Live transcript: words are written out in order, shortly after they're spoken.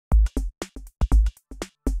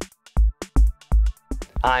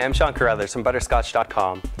Hi, I'm Sean Carruthers from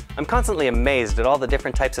Butterscotch.com. I'm constantly amazed at all the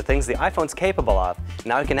different types of things the iPhone's capable of.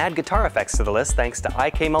 Now I can add guitar effects to the list thanks to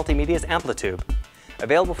IK Multimedia's AmpliTube.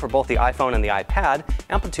 Available for both the iPhone and the iPad,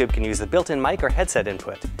 AmpliTube can use the built-in mic or headset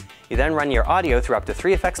input. You then run your audio through up to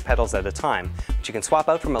 3 effects pedals at a time, which you can swap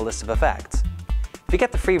out from a list of effects. If you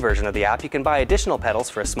get the free version of the app, you can buy additional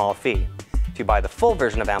pedals for a small fee. If you buy the full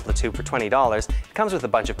version of AmpliTube for $20, it comes with a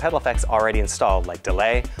bunch of pedal effects already installed, like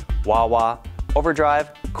delay, wah-wah, overdrive,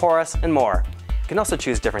 chorus, and more. You can also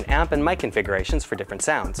choose different amp and mic configurations for different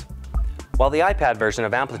sounds. While the iPad version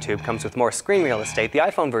of AmpliTube comes with more screen real estate, the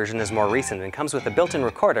iPhone version is more recent and comes with a built-in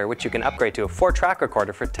recorder, which you can upgrade to a 4-track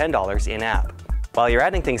recorder for $10 in-app. While you're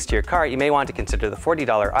adding things to your cart, you may want to consider the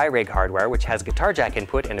 $40 iRig hardware, which has guitar jack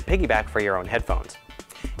input and a piggyback for your own headphones.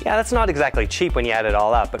 Yeah, that's not exactly cheap when you add it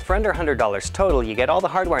all up, but for under $100 total, you get all the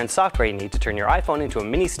hardware and software you need to turn your iPhone into a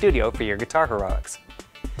mini studio for your guitar heroics.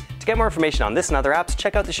 To get more information on this and other apps,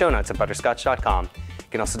 check out the show notes at Butterscotch.com. You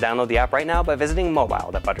can also download the app right now by visiting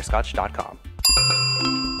mobile.butterscotch.com.